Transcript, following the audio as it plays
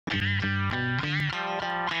You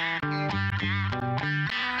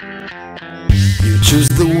choose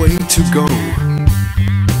the way to go.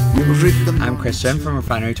 I'm Christian from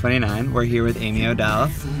Refinery 29. We're here with Amy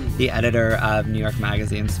O'Dell, the editor of New York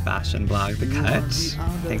Magazine's fashion blog, The Cut.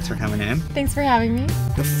 Thanks for coming in. Thanks for having me.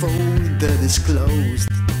 The phone that is closed.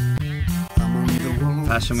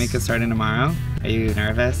 Fashion Week is starting tomorrow. Are you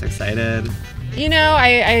nervous, excited? You know,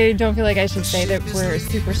 I don't feel like I should say that we're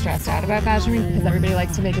super stressed out about Fashion Week because everybody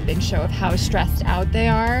likes to make a big show of how stressed out they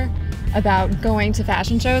are about going to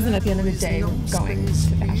fashion shows, and at the end of the day, going to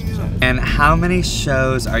fashion shows. And how many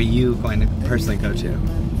shows are you going to personally go to?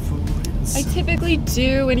 I typically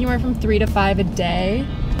do anywhere from 3 to 5 a day.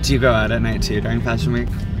 Do you go out at night too during Fashion Week?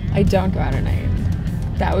 I don't go out at night.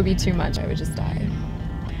 That would be too much. I would just die.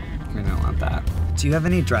 We don't want that. Do you have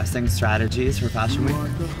any dressing strategies for Fashion Week?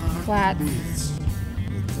 Flats.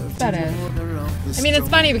 That's it. I mean, it's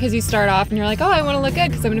funny because you start off and you're like, oh, I want to look good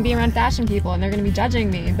because I'm going to be around fashion people and they're going to be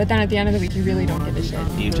judging me. But then at the end of the week, you really don't give a shit.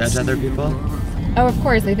 Do you judge other people? Oh, of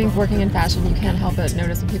course. I think working in fashion, you can't help but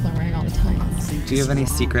notice what people are wearing all the time. Do you have any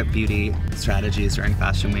secret beauty strategies during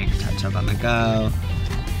Fashion Week? Touch up on the go,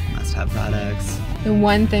 must-have products? The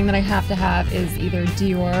one thing that I have to have is either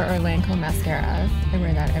Dior or Lancome mascara. I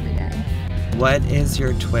wear that every day. What is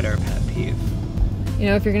your Twitter pet peeve? You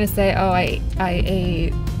know, if you're going to say, oh, I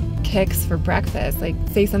ate Kix for breakfast, like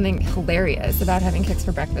say something hilarious about having Kix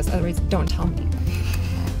for breakfast. Otherwise, don't tell me.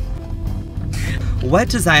 What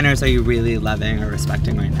designers are you really loving or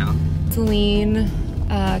respecting right now? Celine,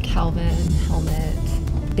 Calvin, Helmet,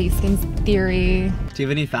 Baskin's Theory. Do you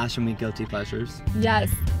have any Fashion Week guilty pleasures?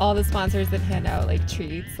 Yes, all the sponsors that hand out like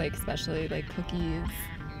treats, like especially like cookies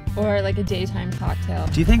or like a daytime cocktail.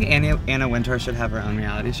 Do you think Anna Wintour should have her own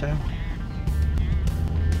reality show?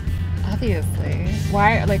 Obviously.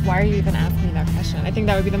 Why are you even asking me that question? I think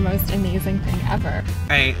that would be the most amazing thing ever. All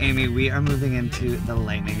right, Amy, we are moving into the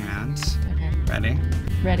lightning round. Okay. Ready?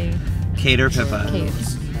 Ready. Kate or Pippa? Kate.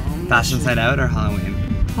 Fashion Side Out or Halloween?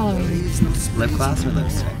 Halloween. Lip gloss or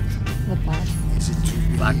lipstick? Lip gloss.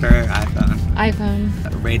 Blackberry or iPhone? iPhone.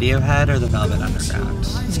 Radiohead or the Velvet Underground?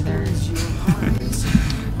 Neither.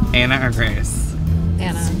 Anna or Grace?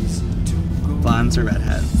 Anna. Blondes or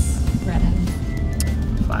redheads? Redhead.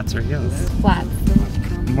 Flats or heels? Flats.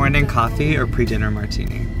 Morning coffee or pre-dinner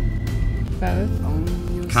martini? Both.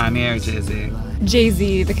 Kanye or Jay-Z?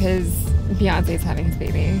 Jay-Z, because Beyonce's having his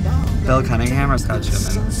baby. Bill Cunningham or Scott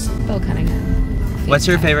Schumann? Bill Cunningham. What's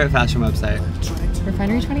your favorite fashion website?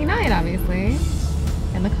 Refinery 29, obviously.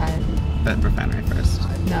 And The Cut. But Refinery first.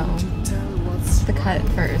 No. The Cut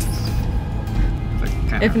first.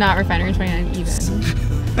 Like, if not Refinery 29 even.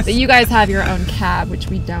 But you guys have your own cab, which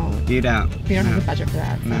we don't. You don't. We don't have the budget for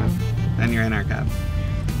that. So. No. Then you're in our cab.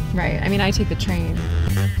 Right. I mean, I take the train.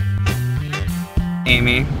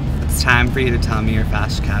 Amy, it's time for you to tell me your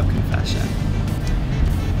Fash Cab confession.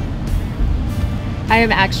 I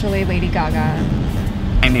am actually Lady Gaga.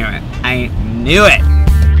 I knew it. I knew it!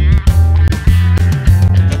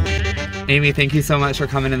 Amy, thank you so much for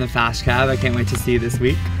coming in the Fash Cab. I can't wait to see you this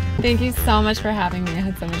week. Thank you so much for having me. I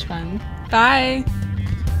had so much fun. Bye!